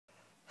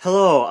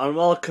Hello and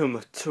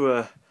welcome to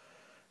a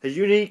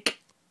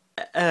unique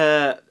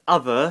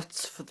advert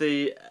for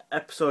the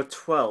episode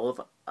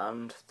 12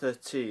 and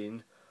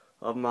 13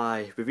 of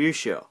my review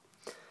show.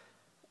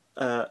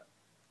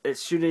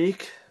 It's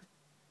unique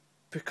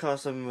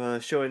because I'm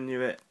showing you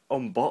it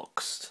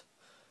unboxed.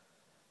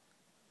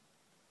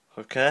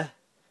 Okay?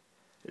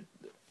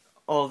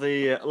 All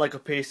the Lego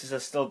pieces are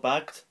still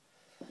bagged,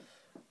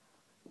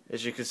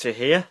 as you can see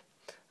here.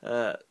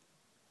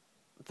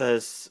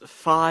 There's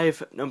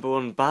 5 number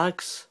 1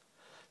 bags.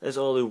 There's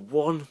only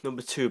 1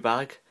 number 2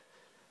 bag.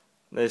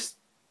 There's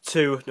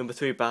 2 number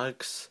 3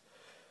 bags.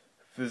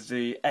 There's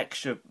the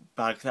extra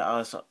bag that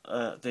has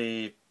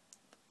the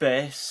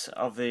base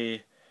of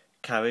the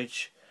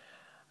carriage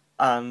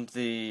and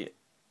the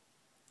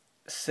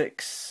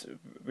 6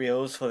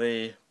 wheels for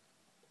the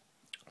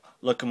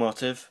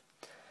locomotive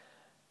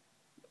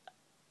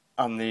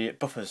and the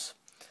buffers.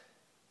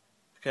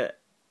 Okay,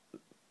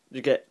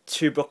 you get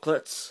 2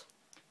 booklets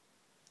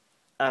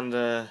and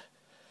a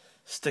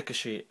sticker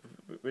sheet,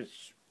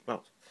 which,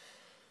 well,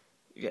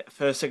 you get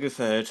first, second,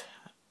 third,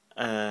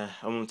 and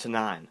 1 to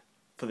 9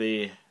 for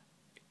the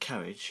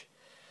carriage,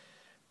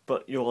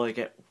 but you only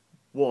get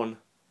 1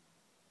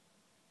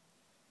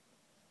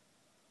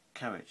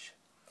 carriage.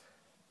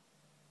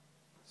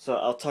 So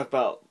I'll talk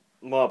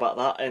more about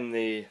that in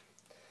the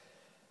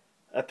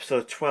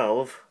episode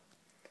 12,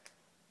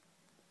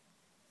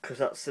 because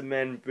that's the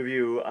main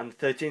review, and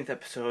the 13th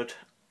episode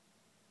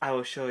I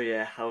will show you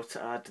how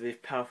to add the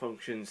power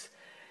functions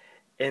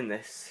in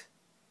this,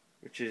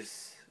 which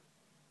is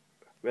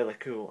really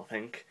cool, I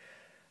think.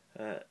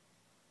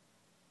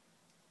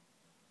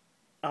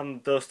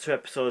 And those 2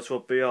 episodes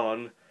will be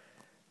on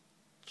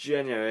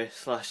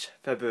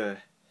January/February.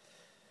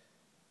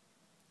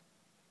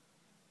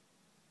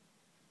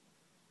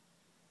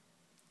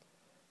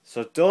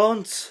 So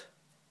don't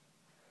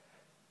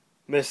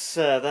miss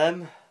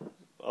them,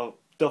 or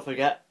don't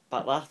forget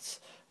about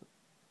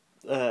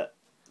that.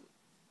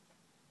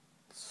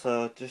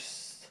 So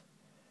just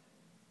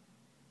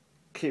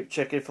keep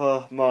checking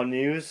for more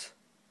news,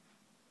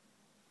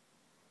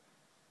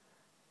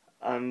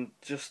 and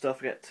just don't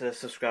forget to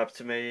subscribe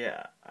to me,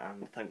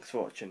 and thanks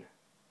for watching.